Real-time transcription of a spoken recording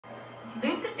It's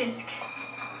Lutefisk.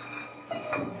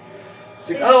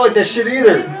 I don't like that shit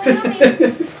either.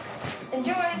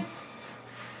 Enjoy.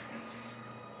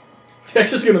 That's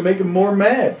just gonna make him more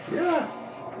mad. Yeah.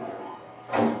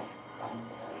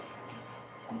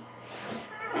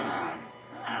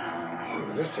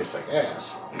 This tastes like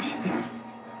ass.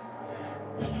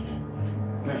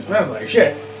 That smells like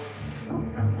shit.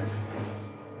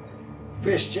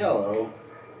 Fish jello.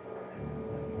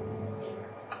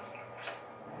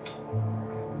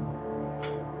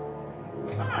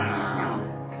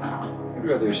 I'd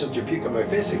rather your sister puke on my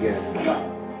face again.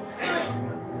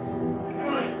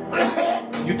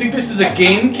 You think this is a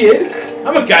game, kid?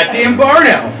 I'm a goddamn barn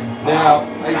elf. Now,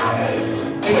 I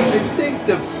think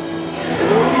the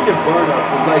Norwegian barn elf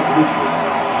would like Lutefisk.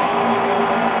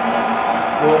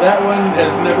 Well, that one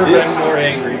has never been more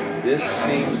angry. This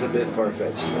seems a bit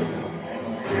far-fetched right now.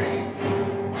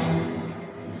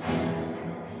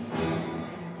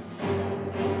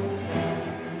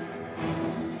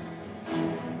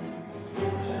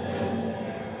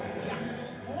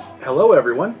 Hello,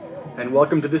 everyone, and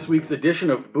welcome to this week's edition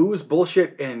of Booze,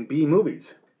 Bullshit, and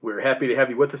B-Movies. We're happy to have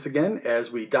you with us again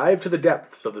as we dive to the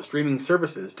depths of the streaming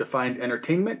services to find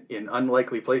entertainment in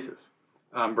unlikely places.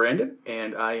 I'm Brandon,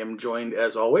 and I am joined,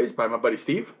 as always, by my buddy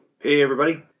Steve. Hey,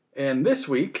 everybody. And this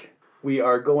week, we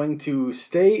are going to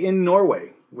stay in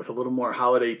Norway with a little more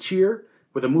holiday cheer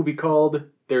with a movie called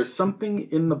There's Something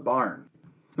in the Barn.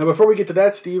 Now, before we get to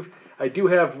that, Steve, I do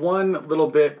have one little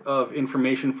bit of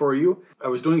information for you. I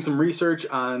was doing some research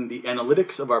on the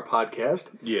analytics of our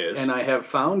podcast. Yes. And I have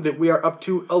found that we are up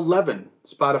to 11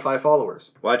 Spotify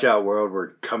followers. Watch out, world.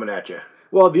 We're coming at you.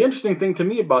 Well, the interesting thing to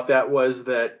me about that was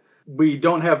that we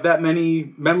don't have that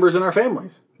many members in our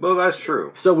families. Well, that's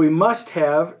true. So we must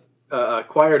have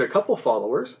acquired a couple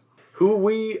followers who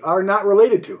we are not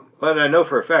related to. But I know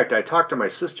for a fact, I talked to my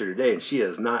sister today, and she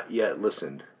has not yet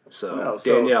listened. So,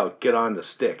 Danielle, get on the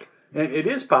stick. And it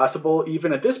is possible,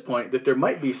 even at this point, that there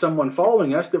might be someone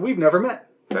following us that we've never met.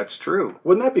 That's true.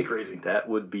 Wouldn't that be crazy? That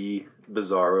would be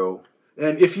bizarro.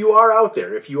 And if you are out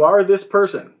there, if you are this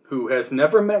person who has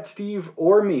never met Steve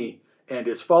or me and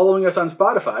is following us on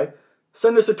Spotify,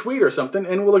 send us a tweet or something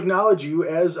and we'll acknowledge you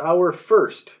as our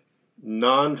first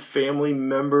non-family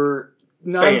member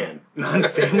fan.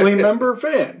 Non-family member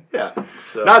fan. Yeah.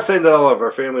 So, not saying that all of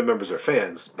our family members are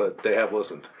fans, but they have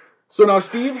listened. So now,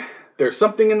 Steve, there's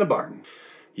something in the barn.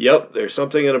 Yep, there's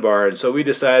something in a barn. So we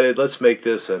decided, let's make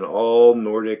this an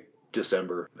all-Nordic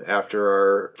December. After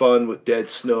our fun with dead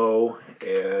snow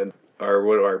and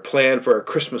our plan for our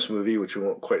Christmas movie, which we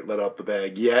won't quite let out the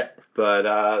bag yet.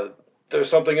 But there's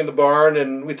something in the barn,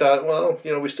 and we thought, well,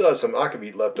 we still have some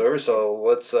Aquavit left over, so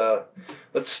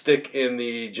let's stick in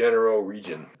the general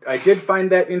region. I did find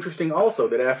that interesting also,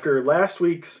 that after last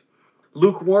week's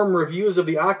lukewarm reviews of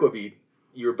the Aquavit,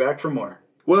 you're back for more.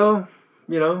 Well,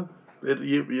 we gotta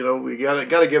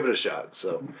give it a shot.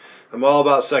 So I'm all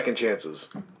about second chances,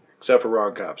 except for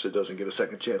Ron Cops, it doesn't get a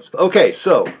second chance. Okay,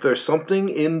 so there's something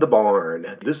in the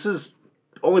barn. This has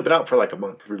only been out for like a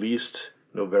month. Released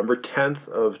November 10th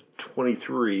of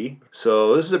 23.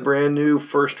 So this is a brand new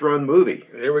first run movie.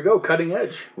 There we go, cutting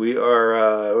edge.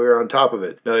 We're on top of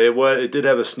it. Now it did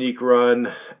have a sneak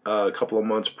run a couple of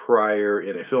months prior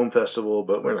in a film festival,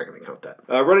 but we're not going to count that.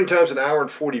 Running time's an hour and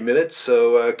 40 minutes,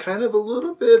 so kind of a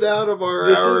little bit out of our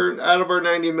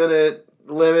 90-minute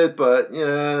limit, but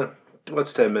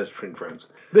what's 10 minutes between friends?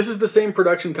 This is the same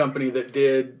production company that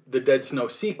did the Dead Snow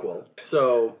sequel,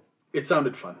 so it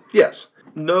sounded fun. Yes.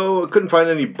 No, I couldn't find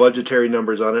any budgetary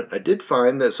numbers on it. I did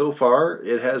find that so far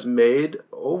it has made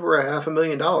over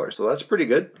 $500,000, so that's pretty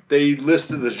good. They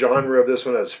listed the genre of this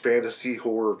one as fantasy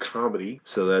horror comedy,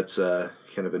 so that's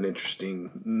kind of an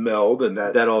interesting meld, and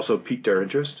that also piqued our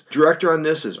interest. Director on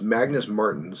this is Magnus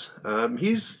Martins.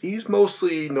 He's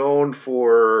mostly known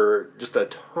for just a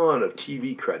ton of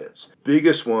TV credits.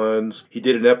 Biggest ones, he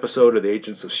did an episode of The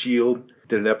Agents of S.H.I.E.L.D.,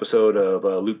 did an episode of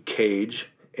Luke Cage,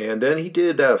 and then he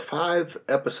did 5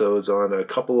 episodes on a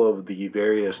couple of the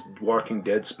various Walking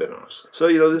Dead spinoffs. So,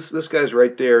 this guy's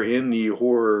right there in the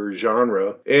horror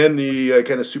genre and the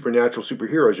kind of supernatural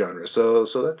superhero genre. So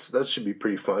that should be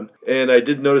pretty fun. And I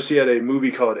did notice he had a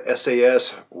movie called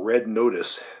SAS Red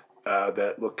Notice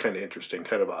that looked kind of interesting.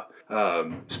 Kind of a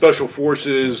special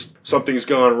forces, something's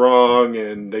gone wrong,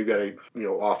 and they've got to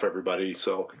off everybody.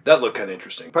 So that looked kind of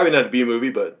interesting. Probably not a B movie,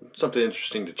 but something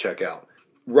interesting to check out.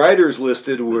 Writers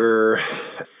listed were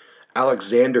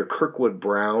Alexander Kirkwood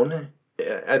Brown.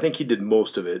 I think he did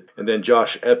most of it. And then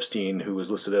Josh Epstein, who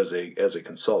was listed as a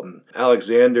consultant.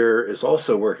 Alexander is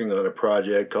also working on a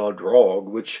project called Drog,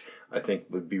 which I think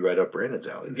would be right up Brandon's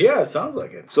alley there. Yeah, it sounds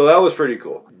like it. So that was pretty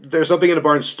cool. There's Something in the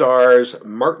Barn stars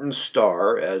Martin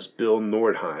Starr as Bill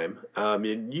Nordheim.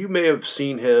 And you may have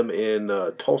seen him in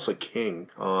Tulsa King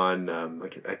on,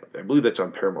 I believe that's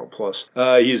on Paramount Plus.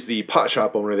 He's the pot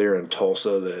shop owner there in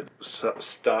Tulsa that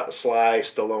Sly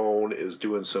Stallone is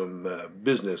doing some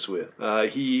business with.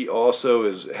 He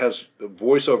also has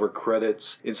voiceover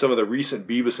credits in some of the recent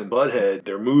Beavis and Butthead,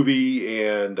 their movie,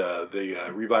 and the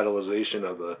revitalization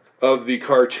of the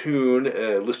cartoon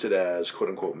listed as quote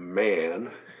unquote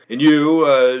man. And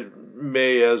you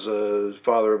may, as a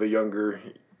father of a younger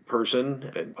person,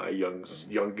 and my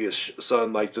youngish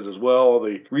son likes it as well,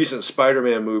 the recent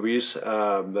Spider-Man movies,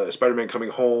 the Spider-Man Coming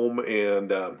Home,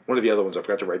 and one of the other ones, I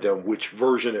forgot to write down which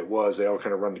version it was. They all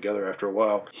kind of run together after a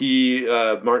while.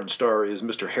 Martin Starr is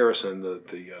Mr. Harrison,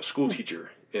 the school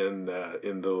teacher in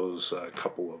those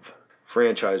couple of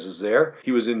franchises there.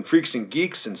 He was in Freaks and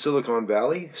Geeks in Silicon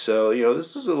Valley, so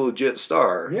this is a legit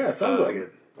star. Yeah, it sounds like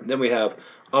it. Then we have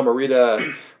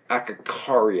Amarita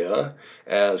Akakaria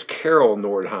as Carol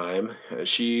Nordheim.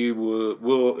 She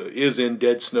is in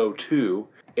Dead Snow 2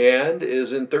 and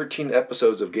is in 13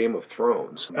 episodes of Game of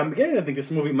Thrones. I'm beginning to think this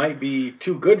movie might be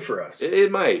too good for us. It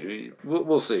might.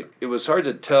 We'll see. It was hard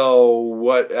to tell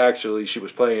what actually she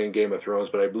was playing in Game of Thrones,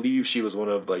 but I believe she was one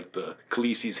of the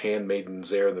Khaleesi's handmaidens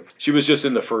there. She was just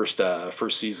in the first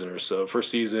season or so.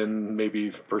 First season,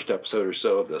 maybe first episode or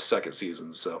so of the second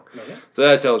season. So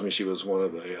that tells me she was one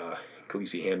of the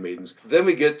Khaleesi handmaidens. Then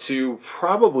we get to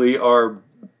probably our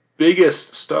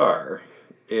biggest star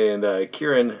in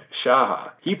Kiran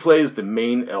Shah. He plays the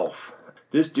main elf.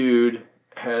 This dude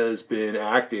has been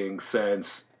acting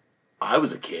since I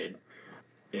was a kid,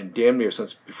 and damn near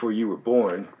since before you were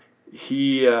born.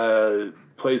 He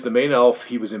plays the main elf.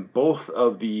 He was in both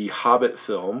of the Hobbit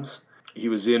films. He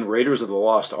was in Raiders of the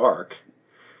Lost Ark.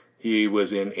 He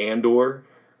was in Andor,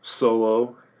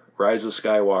 Solo, Rise of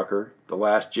Skywalker, The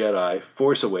Last Jedi,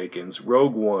 Force Awakens,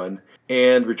 Rogue One,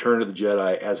 and Return of the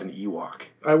Jedi as an Ewok.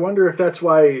 I wonder if that's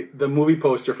why the movie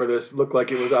poster for this looked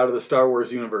like it was out of the Star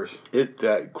Wars universe.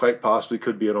 That quite possibly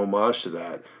could be an homage to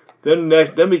that.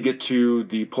 Then we get to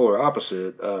the polar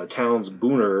opposite, Towns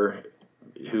Booner,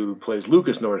 who plays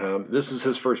Lucas Nordheim. This is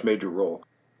his first major role.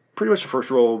 Pretty much the first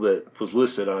role that was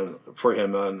listed for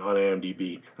him on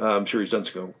IMDb. I'm sure he's done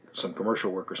some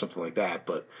commercial work or something like that,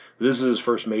 but this is his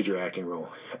first major acting role.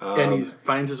 And he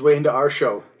finds his way into our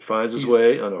show. Finds his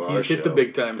way onto our show. He's hit the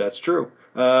big time. That's true.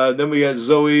 Then we got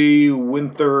Zoe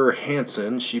Winther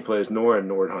Hansen. She plays Nora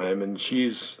Nordheim, and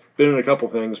she's been in a couple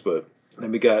things, but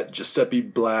then we got Giuseppe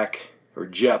Beck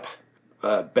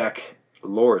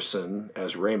Lorison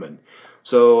as Raymond.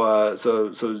 So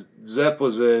Zepp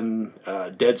was in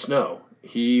Dead Snow.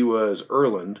 He was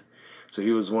Erland, so he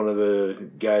was one of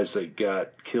the guys that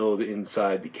got killed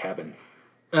inside the cabin.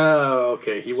 Oh,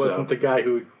 okay. He wasn't the guy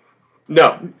who...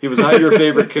 No, he was not your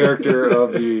favorite character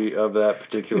of that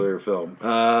particular film.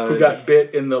 Who got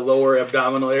bit in the lower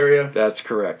abdominal area? That's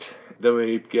correct.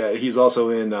 Then he's also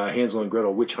in Hansel and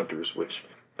Gretel Witch Hunters, which,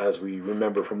 as we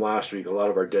remember from last week, a lot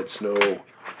of our Dead Snow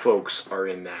folks are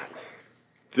in that.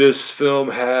 This film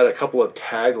had a couple of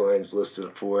taglines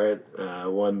listed for it.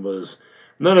 One was,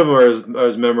 none of them are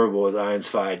as memorable as Eins,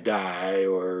 Zwei, Die,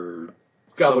 or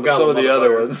some of the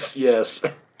other ones. Yes.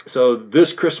 So,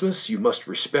 this Christmas, you must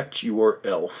respect your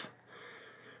elf.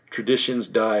 Traditions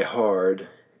die hard,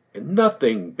 and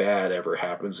nothing bad ever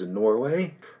happens in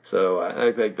Norway. So,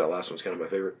 I think that last one's kind of my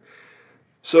favorite.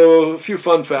 So, a few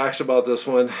fun facts about this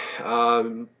one.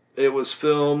 It was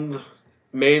filmed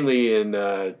mainly in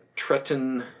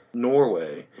Tretten,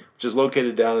 Norway, which is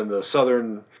located down in the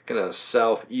southern, kind of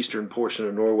southeastern portion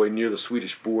of Norway near the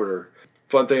Swedish border.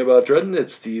 Fun thing about Tretten,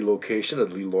 it's the location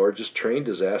of the largest train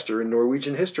disaster in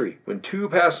Norwegian history, when two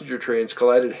passenger trains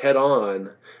collided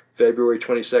head-on February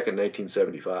 22nd,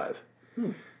 1975.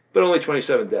 But only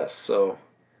 27 deaths, so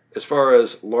as far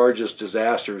as largest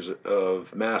disasters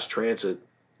of mass transit,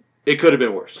 it could have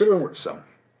been worse. So.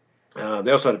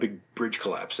 They also had a big bridge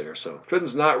collapse there, so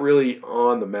Tretten's not really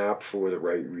on the map for the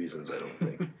right reasons, I don't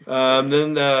think.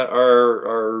 Then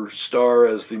our star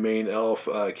as the main elf,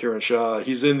 Kiran Shah,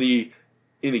 he's in the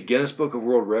Guinness Book of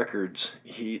World Records.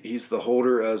 He's the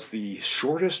holder as the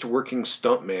shortest working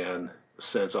stuntman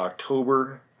since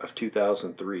October of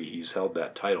 2003. He's held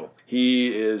that title.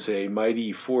 He is a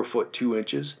mighty 4 foot 2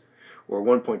 inches, or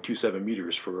 1.27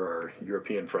 meters for our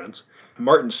European friends.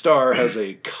 Martin Starr has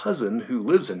a cousin who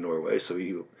lives in Norway, so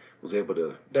he was able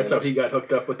to... That's how he got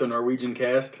hooked up with the Norwegian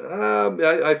cast?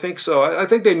 I think so. I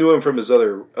think they knew him from his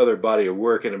other body of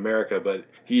work in America, but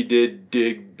he did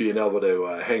dig being able to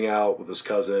hang out with his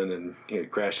cousin, and he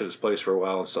crashed at his place for a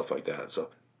while and stuff like that. So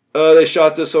They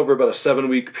shot this over about a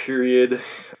 7-week period.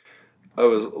 I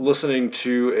was listening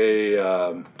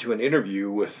to an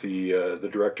interview with the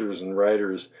directors and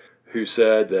writers who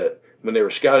said that when they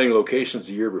were scouting locations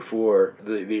the year before,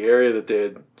 the area that they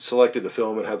had selected to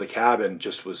film and have the cabin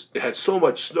it had so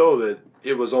much snow that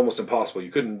it was almost impossible.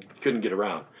 You couldn't get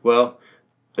around. Well,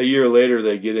 a year later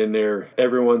they get in there,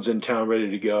 everyone's in town ready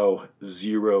to go,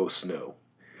 0 snow.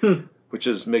 Which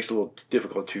makes it a little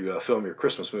difficult to film your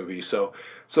Christmas movie. So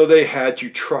they had to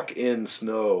truck in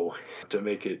snow to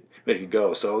make it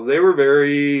go. So they were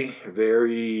very,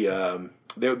 very.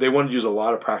 They wanted to use a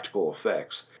lot of practical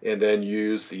effects and then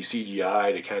use the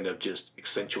CGI to kind of just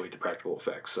accentuate the practical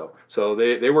effects. So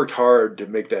they worked hard to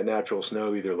make that natural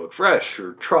snow either look fresh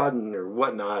or trodden or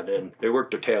whatnot, and they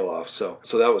worked their tail off. So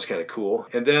that was kind of cool.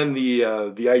 And then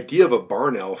the idea of a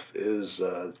barn elf is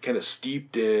kind of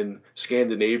steeped in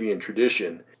Scandinavian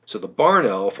tradition. So the barn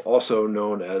elf, also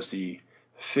known as the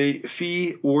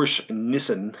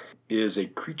Fjøsnissen, is a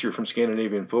creature from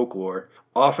Scandinavian folklore,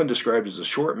 often described as a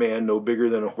short man no bigger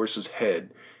than a horse's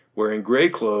head, wearing gray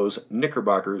clothes,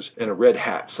 knickerbockers, and a red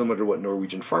hat, similar to what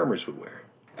Norwegian farmers would wear.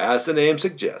 As the name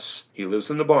suggests, he lives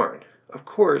in the barn. Of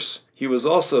course, he was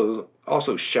also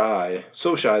shy,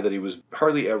 so shy that he was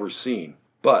hardly ever seen.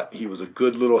 But he was a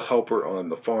good little helper on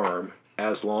the farm,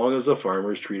 as long as the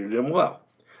farmers treated him well.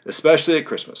 Especially at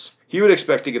Christmas. He would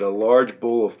expect to get a large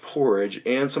bowl of porridge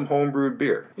and some home-brewed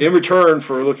beer, in return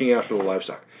for looking after the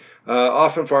livestock.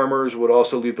 Often farmers would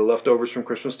also leave the leftovers from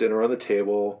Christmas dinner on the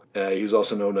table. He was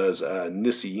also known as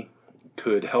Nisse,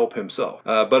 could help himself.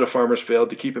 But if farmers failed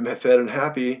to keep him fed and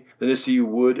happy, the Nisse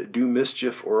would do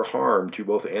mischief or harm to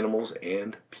both animals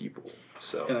and people.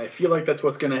 And I feel like that's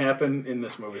what's going to happen in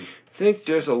this movie. I think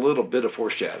there's a little bit of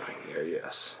foreshadowing there,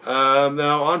 yes.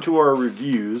 Now, on to our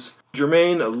reviews.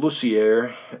 Germain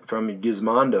Lucier from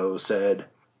Gizmondo said,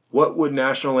 "What would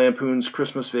National Lampoon's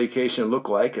Christmas Vacation look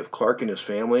like if Clark and his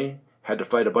family had to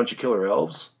fight a bunch of killer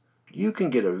elves? You can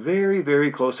get a very, very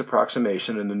close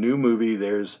approximation in the new movie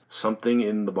There's Something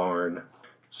in the Barn."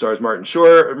 Stars Martin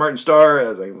Starr,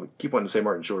 as I keep wanting to say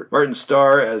Martin Short. Martin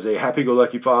Starr as a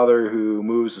happy-go-lucky father who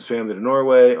moves his family to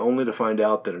Norway, only to find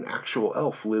out that an actual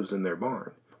elf lives in their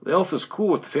barn. The elf is cool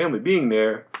with the family being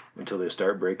there until they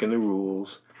start breaking the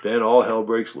rules. Then all hell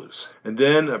breaks loose. And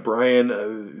then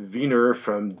Brian Wiener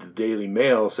from the Daily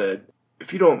Mail said,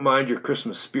 "If you don't mind your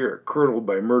Christmas spirit curdled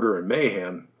by murder and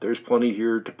mayhem, there's plenty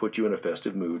here to put you in a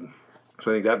festive mood." So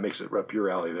I think that makes it up your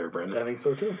alley there, Brendan. I think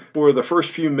so too. For the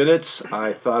first few minutes,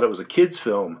 I thought it was a kid's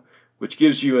film, which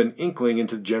gives you an inkling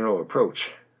into the general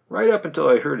approach. Right up until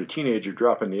I heard a teenager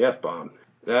dropping the F-bomb.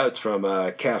 That's from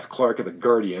Kath Clark of The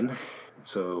Guardian.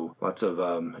 So lots of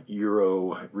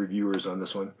Euro reviewers on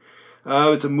this one.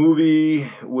 It's a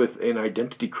movie with an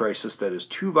identity crisis that is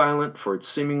too violent for its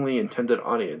seemingly intended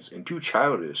audience and too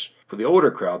childish for the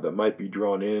older crowd that might be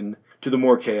drawn in to the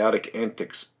more chaotic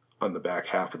antics on the back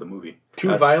half of the movie.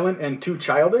 Too violent and too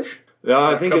childish? Yeah,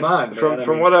 I think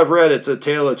from what I've read, it's a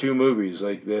tale of two movies.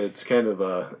 Like it's kind of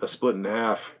a split in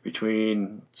half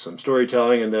between some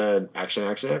storytelling and then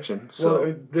action. So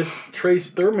well, this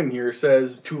Trace Thurman here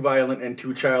says too violent and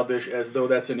too childish as though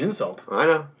that's an insult. I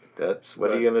know. That's what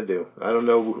are you going to do? I don't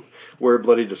know where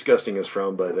Bloody Disgusting is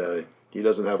from, but he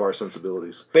doesn't have our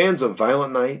sensibilities. Fans of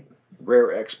Violent Night,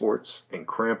 Rare Exports, and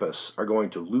Krampus are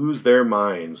going to lose their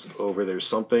minds over There's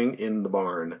Something in the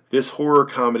Barn. This horror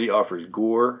comedy offers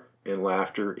gore and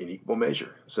laughter in equal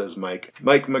measure, says Mike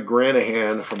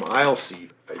McGranahan from Aisle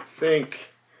Seat. I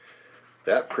think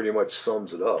that pretty much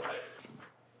sums it up.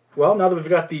 Well, now that we've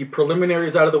got the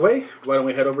preliminaries out of the way, why don't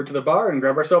we head over to the bar and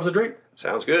grab ourselves a drink?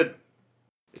 Sounds good.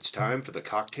 It's time for the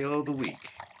cocktail of the week.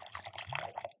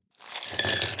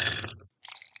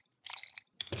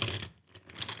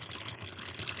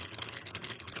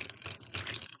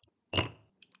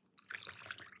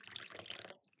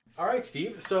 All right,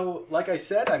 Steve. So, like I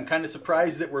said, I'm kind of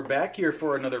surprised that we're back here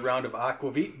for another round of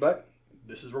Aquavit, but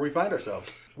this is where we find ourselves.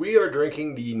 We are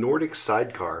drinking the Nordic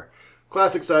Sidecar.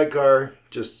 Classic Sidecar,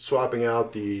 just swapping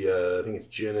out the, I think it's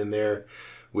gin in there,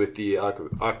 with the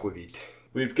Aquavit.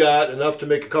 We've got enough to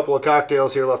make a couple of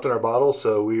cocktails here left in our bottle,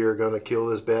 so we are going to kill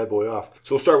this bad boy off.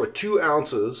 So we'll start with 2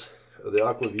 ounces of the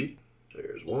Aquavit.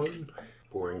 There's 1.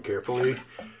 Pouring carefully.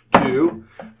 2.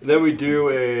 And then we do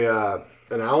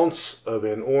an ounce of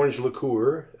an Orange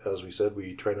Liqueur. As we said,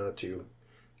 we try not to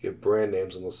give brand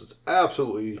names unless it's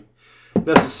absolutely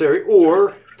necessary,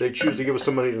 or they choose to give us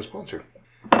some money to sponsor.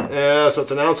 So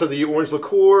it's an ounce of the Orange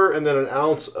Liqueur, and then an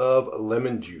ounce of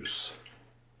lemon juice.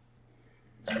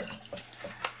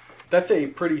 That's a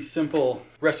pretty simple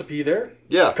recipe there.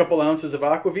 Yeah. A couple ounces of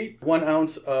Aquavit, 1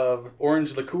 ounce of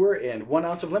Orange Liqueur, and 1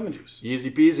 ounce of lemon juice. Easy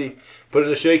peasy. Put it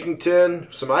in a shaking tin,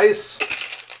 some ice.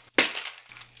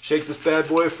 Shake this bad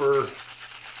boy for,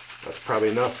 that's probably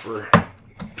enough for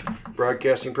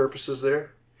broadcasting purposes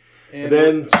there. And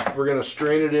then we're going to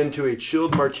strain it into a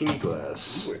chilled martini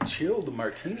glass. Ooh, a chilled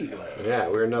martini glass. Yeah,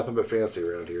 we're nothing but fancy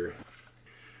around here.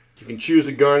 You can choose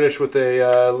to garnish with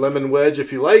a lemon wedge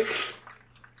if you like.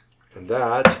 And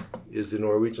that is the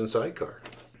Norwegian Sidecar.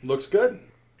 Looks good.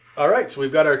 All right, so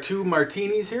we've got our 2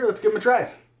 martinis here. Let's give them a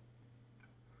try.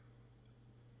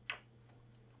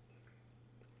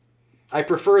 I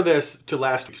prefer this to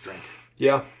last week's drink.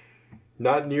 Yeah,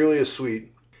 not nearly as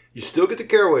sweet. You still get the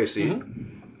caraway seed,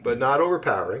 but not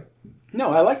overpowering.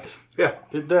 No, I like this. Yeah.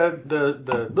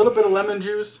 The little bit of lemon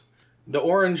juice, the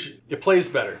orange, it plays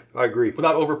better. I agree.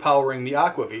 Without overpowering the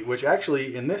Aquavit, which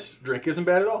actually in this drink isn't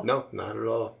bad at all. No, not at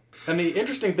all. And the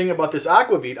interesting thing about this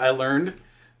Aquavit I learned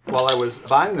while I was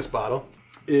buying this bottle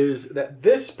is that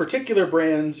this particular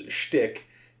brand's shtick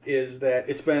is that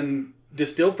it's been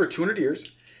distilled for 200 years,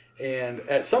 and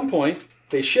at some point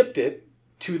they shipped it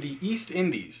to the East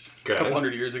Indies a couple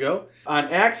hundred years ago on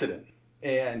accident,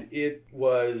 and it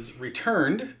was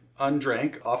returned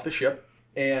undrank off the ship,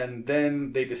 and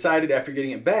then they decided after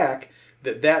getting it back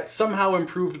that somehow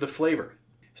improved the flavor.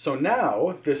 So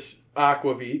now this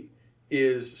Aquavit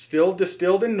is still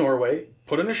distilled in Norway,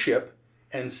 put on a ship,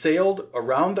 and sailed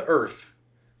around the earth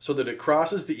so that it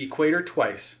crosses the equator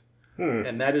twice.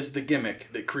 And that is the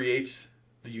gimmick that creates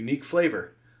the unique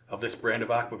flavor of this brand of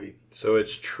Aquavit. So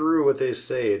it's true what they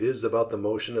say. It is about the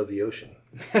motion of the ocean.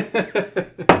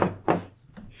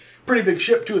 Pretty big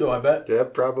ship too, though, I bet. Yeah,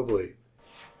 probably.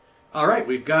 All right,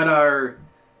 we've got our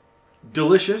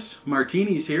delicious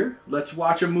martinis here. Let's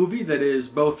watch a movie that is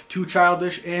both too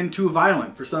childish and too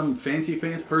violent for some fancy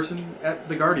pants person at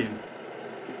The Guardian.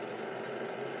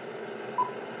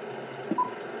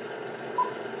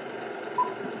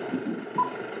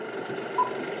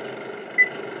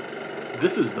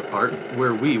 This is the part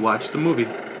where we watch the movie.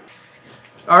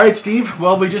 All right, Steve.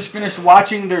 Well, we just finished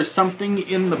watching There's Something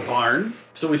in the Barn.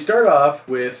 So we start off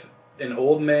with an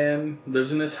old man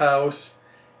lives in his house.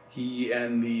 He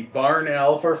and the barn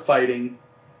elf are fighting,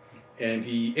 and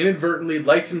he inadvertently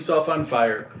lights himself on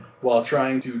fire while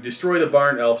trying to destroy the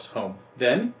barn elf's home.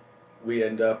 Then we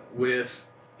end up with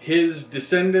his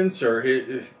descendants, or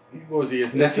his, what was he,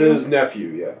 his nephew? This is nephew,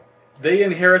 yeah. They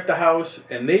inherit the house,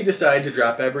 and they decide to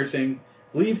drop everything,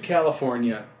 leave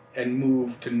California, and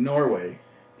move to Norway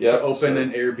to open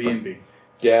an Airbnb.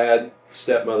 Dad,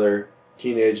 stepmother,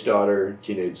 teenage daughter,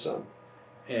 teenage son.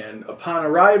 And upon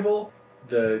arrival,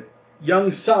 the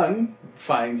young son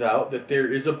finds out that there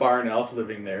is a barn elf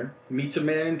living there, meets a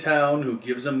man in town who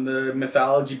gives him the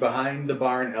mythology behind the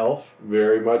barn elf.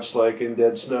 Very much like in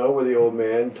Dead Snow, where the old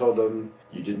man told them,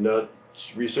 you did not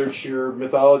research your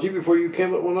mythology before you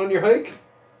went on your hike.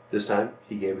 This time,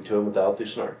 he gave it to him without the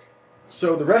snark.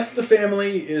 So the rest of the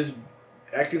family is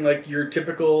acting like your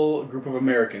typical group of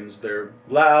Americans. They're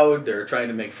loud, they're trying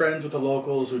to make friends with the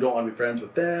locals who don't want to be friends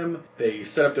with them. They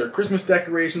set up their Christmas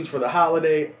decorations for the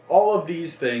holiday. All of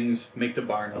these things make the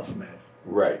barn elf mad.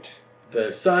 Right.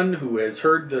 The son, who has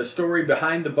heard the story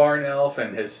behind the barn elf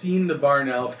and has seen the barn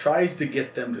elf, tries to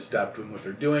get them to stop doing what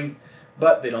they're doing,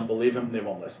 but they don't believe him, they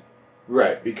won't listen.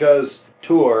 Right, because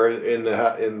Tor in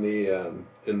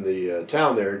the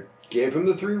town there gave him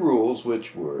the 3 rules,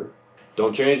 which were: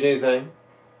 don't change anything,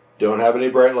 don't have any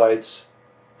bright lights,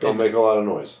 don't make a lot of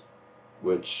noise.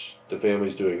 Which the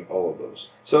family's doing all of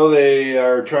those. So they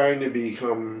are trying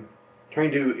to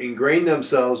ingrain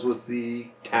themselves with the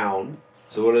town.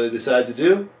 So what do they decide to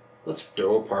do? Let's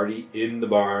throw a party in the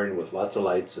barn with lots of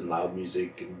lights and loud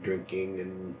music and drinking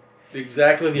and...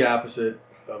 Exactly the opposite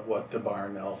of what the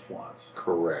barn elf wants.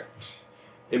 Correct.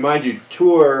 And mind you,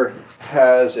 Tor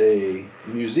has a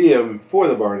museum for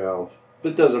the barn elf,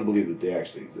 but doesn't believe that they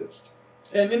actually exist.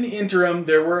 And in the interim,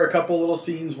 there were a couple little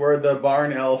scenes where the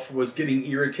barn elf was getting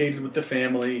irritated with the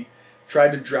family,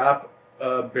 tried to drop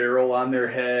a barrel on their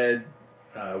head,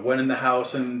 went in the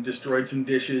house and destroyed some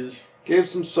dishes. Gave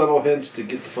some subtle hints to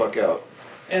get the fuck out.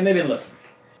 And they didn't listen.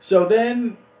 So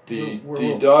then...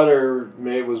 The daughter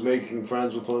was making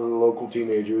friends with one of the local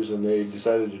teenagers, and they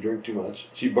decided to drink too much.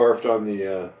 She barfed on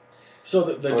the... So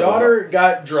the daughter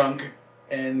got drunk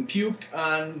and puked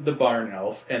on the barn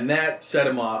elf, and that set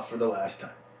him off for the last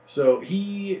time. So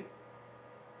he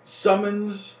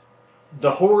summons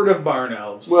the horde of barn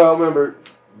elves. Well, remember,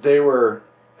 they were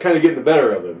kind of getting the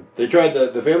better of him.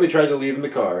 The family tried to leave in the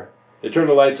car. They turned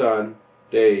the lights on.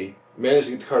 They managed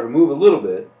to get the car to move a little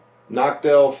bit, knocked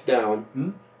the elf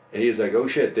down, And he's like, oh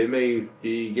shit, they may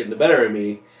be getting the better of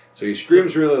me. So he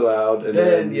screams really loud. And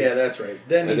then yeah, that's right.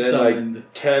 Then he summoned...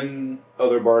 like 10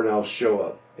 other barn elves show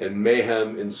up. And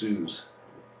mayhem ensues.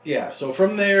 Yeah, so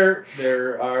from there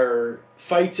are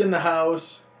fights in the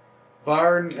house.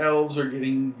 Barn elves are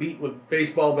getting beat with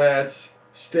baseball bats,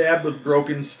 stabbed with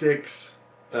broken sticks.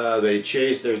 They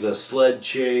chase. There's a sled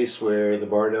chase where the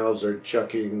barn elves are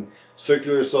chucking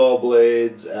circular saw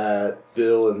blades at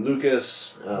Bill and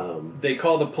Lucas. They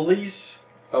call the police.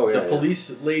 Oh, yeah. The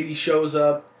police lady shows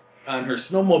up on her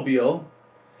snowmobile,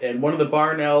 and one of the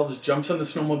barn elves jumps on the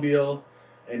snowmobile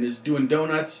and is doing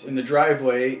donuts in the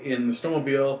driveway in the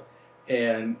snowmobile,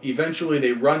 and eventually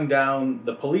they run down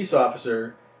the police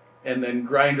officer and then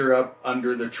grind her up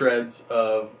under the treads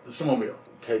of the snowmobile.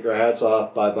 Take our hats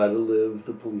off, bye-bye to Liv,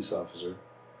 the police officer.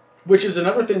 Which is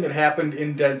another thing that happened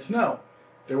in Dead Snow.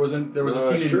 There was a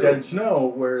scene in Dead Snow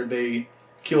where they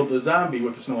killed the zombie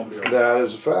with the snowmobile. That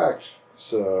is a fact.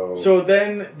 So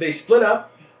then they split up.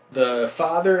 The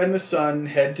father and the son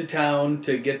head to town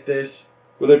to get this.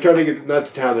 Well, they're trying to get, not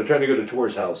to town, they're trying to go to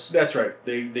Tor's house. That's right.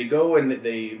 They go and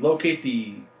they locate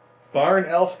the barn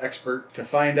elf expert to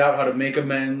find out how to make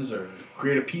amends or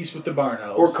create a peace with the barn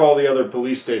elves. Or call the other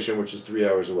police station, which is 3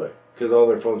 hours away, because all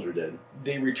their phones were dead.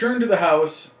 They return to the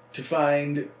house to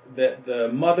find that the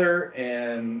mother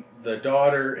and the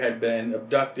daughter had been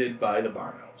abducted by the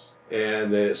barn elves.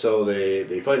 And so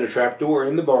they find a trapdoor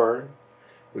in the barn,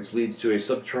 which leads to a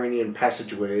subterranean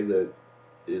passageway that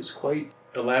is quite...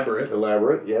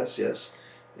 Elaborate, yes.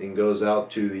 And goes out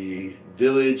to the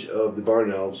village of the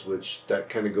barn elves, which that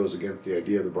kind of goes against the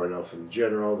idea of the barn elf in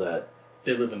general, that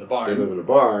they live in the barn. They live in a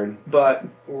barn, but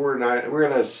we're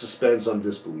going to suspend some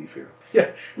disbelief here.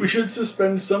 Yeah, we should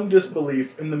suspend some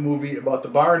disbelief in the movie about the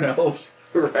barn elves.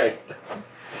 Right.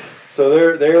 So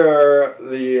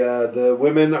the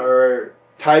women are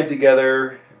tied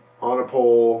together on a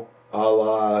pole, a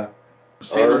la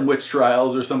Salem Witch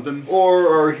Trials or something. Or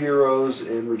our heroes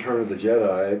in Return of the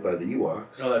Jedi by the Ewoks.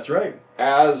 Oh, that's right.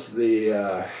 As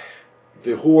the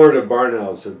horde of barn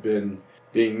elves have been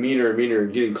being meaner and meaner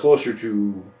and getting closer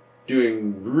to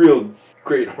doing real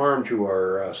great harm to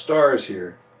our stars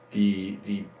here, the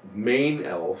main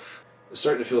elf is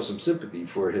starting to feel some sympathy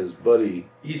for his buddy.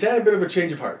 He's had a bit of a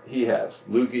change of heart. He has.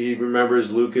 He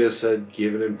remembers Lucas had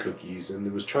given him cookies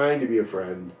and was trying to be a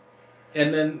friend.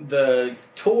 And then the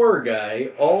tour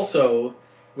guy also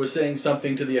was saying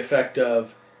something to the effect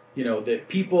of, that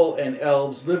people and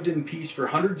elves lived in peace for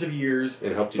hundreds of years.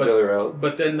 And helped each other out.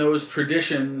 But then those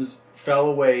traditions fell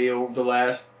away over the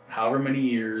last however many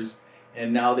years,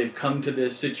 and now they've come to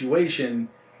this situation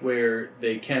where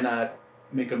they cannot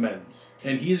make amends.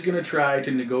 And he's going to try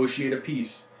to negotiate a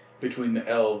peace between the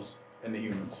elves and the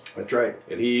humans. That's right.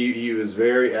 And he was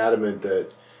very adamant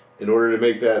that in order to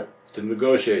make that, to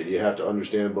negotiate, you have to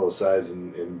understand both sides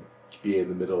and be in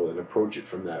the middle and approach it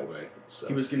from that way. So.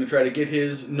 He was going to try to get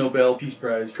his Nobel Peace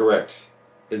Prize. Correct.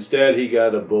 Instead, he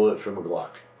got a bullet from a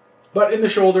Glock. But in the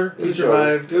shoulder, he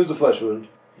survived. It was a flesh wound.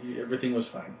 Everything was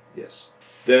fine. Yes.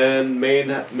 Then main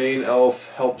elf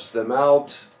helps them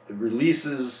out,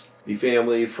 releases the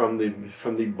family from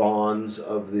the bonds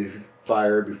of the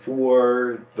fire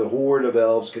before the horde of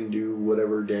elves can do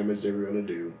whatever damage they were going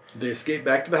to do. They escape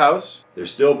back to the house. They're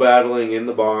still battling in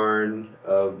the barn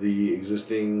of the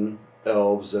existing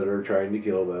elves that are trying to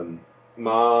kill them.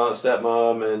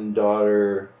 Stepmom and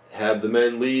daughter have the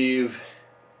men leave,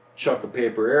 chuck a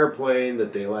paper airplane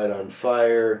that they light on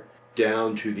fire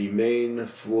down to the main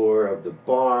floor of the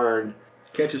barn.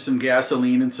 Catches some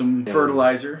gasoline and some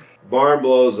fertilizer. Barn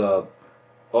blows up.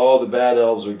 All the bad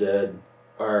elves are dead.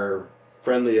 Our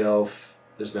friendly elf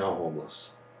is now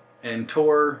homeless. And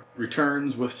Tor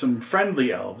returns with some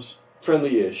friendly elves.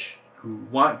 Friendly-ish. Who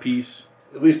want peace.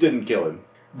 At least didn't kill him.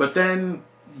 But then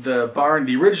the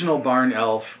original barn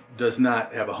elf does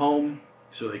not have a home.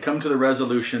 So they come to the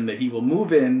resolution that he will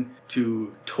move in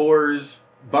to Tor's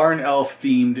barn elf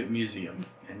themed museum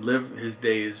and live his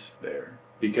days there.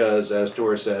 Because, as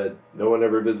Tor said, no one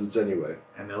ever visits anyway.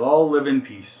 And they'll all live in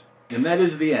peace. And that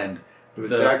is the end.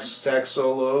 With sax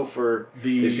solo for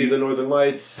they see the Northern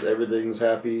Lights, everything's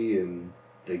happy, and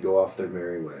they go off their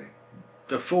merry way.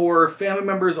 The 4 family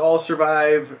members all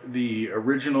survive. The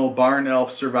original barn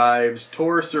elf survives.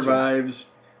 Tor survives.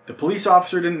 The police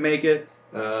officer didn't make it.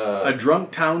 A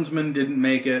drunk townsman didn't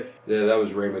make it. Yeah, that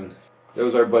was Raymond. That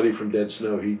was our buddy from Dead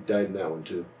Snow. He died in that one,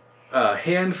 too. A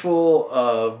handful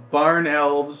of barn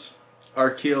elves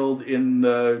are killed in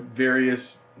the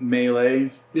various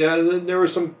melees. Yeah, there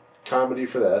was some comedy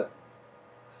for that.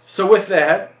 So with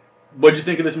that, what'd you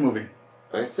think of this movie?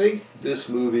 I think this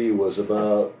movie was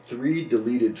about 3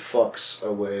 deleted fucks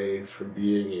away from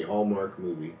being a Hallmark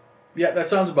movie. Yeah, that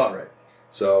sounds about right.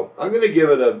 So I'm going to give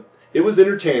it it was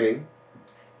entertaining.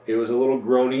 It was a little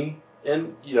groany.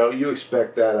 And, you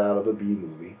expect that out of a B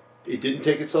movie. It didn't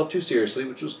take itself too seriously,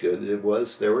 which was good.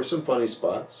 There were some funny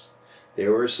spots.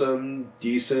 There were some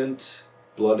decent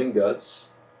blood and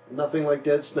guts. Nothing like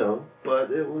Dead Snow,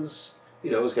 but it was,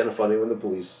 it was kind of funny when the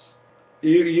police...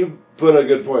 You put a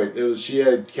good point. She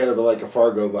had kind of like a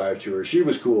Fargo vibe to her. She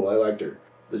was cool. I liked her.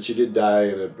 But she did die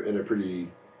in a pretty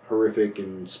horrific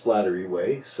and splattery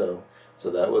way. So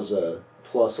that was a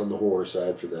plus on the horror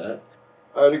side for that.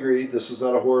 I'd agree. This was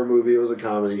not a horror movie. It was a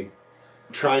comedy.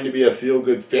 Trying to be a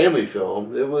feel-good family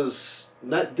film. It was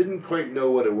didn't quite know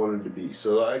what it wanted to be.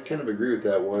 So I kind of agree with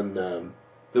that one.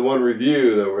 The one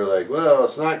review that we're like, well,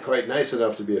 it's not quite nice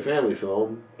enough to be a family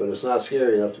film, but it's not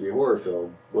scary enough to be a horror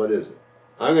film. What is it?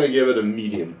 I'm going to give it a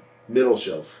medium, middle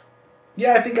shelf.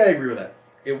 Yeah, I think I agree with that.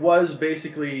 It was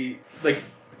basically,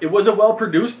 it was a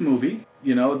well-produced movie.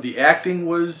 The acting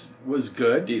was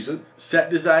good. Decent. Set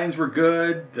designs were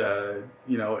good.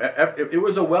 It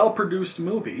was a well-produced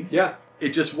movie. Yeah. It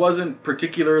just wasn't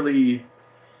particularly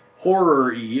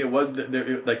horror-y. It was,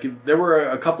 there were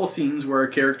a couple scenes where a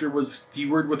character was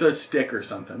skewered with a stick or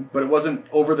something, but it wasn't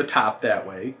over the top that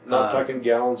way. Not talking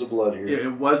gallons of blood here.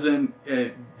 It wasn't,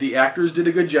 the actors did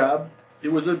a good job.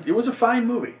 It was a fine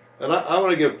movie. And I want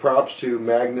to give props to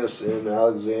Magnus and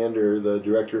Alexander, the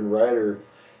director and writer,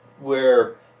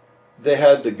 where they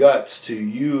had the guts to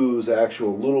use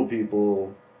actual little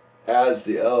people as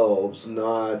the elves,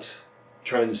 not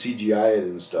trying to CGI it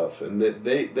and stuff. And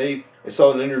I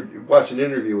saw watched an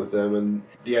interview with them, and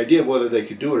the idea of whether they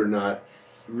could do it or not,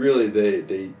 really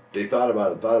they thought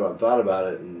about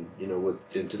it, and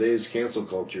in today's cancel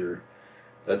culture,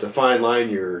 that's a fine line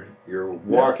you're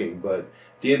walking. But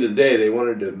at the end of the day, they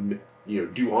wanted to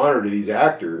do honor to these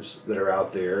actors that are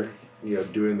out there,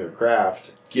 doing their craft,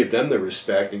 give them the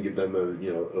respect and give them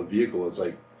a vehicle. It's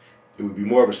like it would be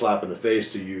more of a slap in the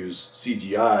face to use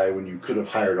CGI when you could have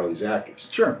hired all these actors.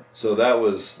 Sure. So that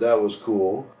was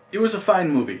cool. It was a fine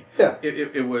movie. Yeah.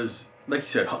 It was, like you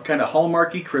said, kind of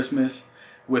Hallmarky Christmas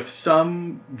with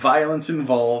some violence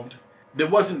involved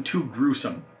that wasn't too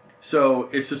gruesome. So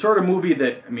it's the sort of movie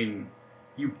that,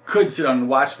 you could sit down and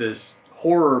watch this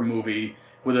horror movie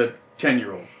with a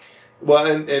 10-year-old. Well,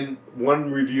 and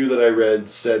one review that I read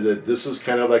said that this is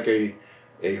kind of like a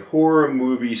horror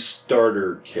movie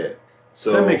starter kit.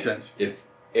 So that makes sense. And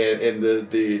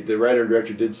the writer and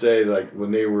director did say, like,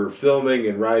 when they were filming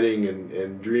and writing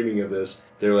and dreaming of this,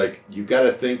 they're like, you got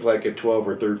to think like a 12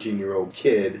 or 13-year-old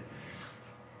kid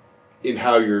in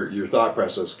how your thought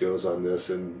process goes on this.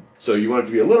 And so you want it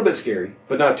to be a little bit scary,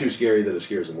 but not too scary that it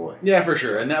scares them away. Yeah, for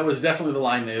sure. And that was definitely the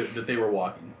line that they were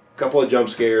walking. A couple of jump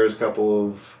scares, a couple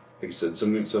of, like I said,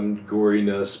 some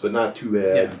goriness, but not too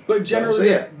bad. Yeah. But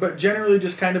generally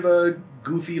just kind of a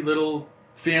goofy little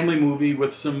family movie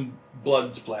with some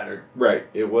blood splatter. Right.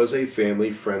 It was a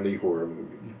family-friendly horror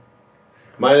movie.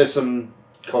 Minus some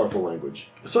colorful language.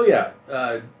 So yeah,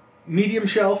 medium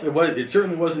shelf. It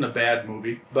certainly wasn't a bad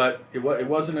movie, but it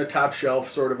wasn't a top shelf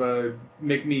sort of a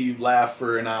make me laugh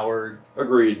for an hour.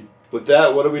 Agreed. With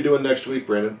that, what are we doing next week,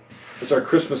 Brandon? It's our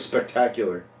Christmas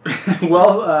spectacular.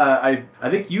 Well, I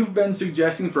think you've been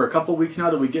suggesting for a couple weeks now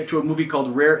that we get to a movie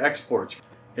called Rare Exports,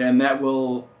 and that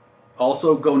will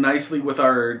also go nicely with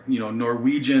our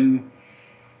Norwegian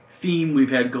theme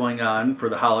we've had going on for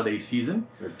the holiday season.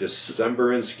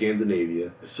 December in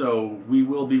Scandinavia. So we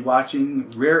will be watching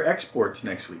Rare Exports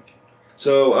next week.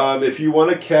 So if you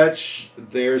want to catch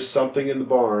There's Something in the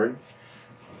Barn,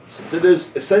 since it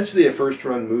is essentially a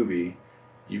first-run movie,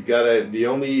 you've got the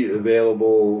only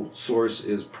available source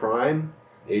is Prime.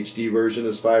 HD version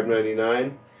is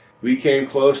 $5.99. We came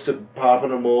close to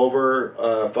popping them over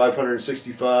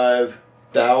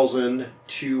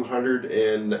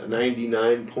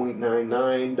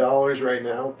 $565,299.99 right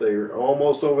now. They're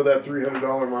almost over that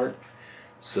 $300 mark.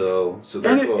 So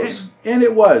they're close. And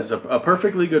it was a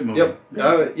perfectly good movie. Yep.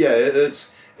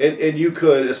 It's and you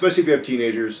could, especially if you have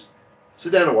teenagers,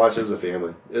 sit down and watch it as a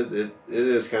family. It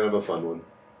is kind of a fun one.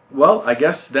 Well, I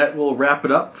guess that will wrap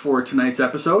it up for tonight's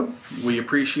episode. We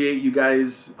appreciate you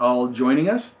guys all joining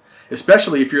us,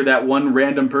 especially if you're that one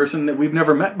random person that we've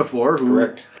never met before.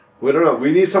 Correct. We don't know.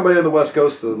 We need somebody on the West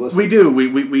Coast to listen. We do.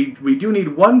 We do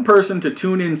need one person to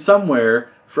tune in somewhere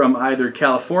from either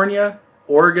California,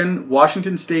 Oregon,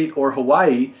 Washington State, or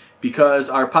Hawaii, because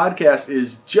our podcast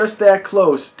is just that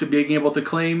close to being able to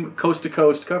claim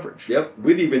coast-to-coast coverage. Yep.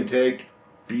 We'd even take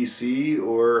BC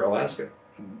or Alaska.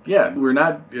 Yeah, we're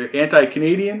not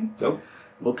anti-Canadian. Nope.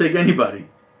 We'll take anybody.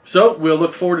 So we'll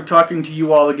look forward to talking to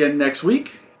you all again next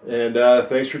week. And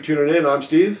thanks for tuning in. I'm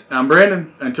Steve. I'm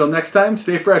Brandon. Until next time,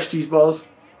 stay fresh, cheese balls.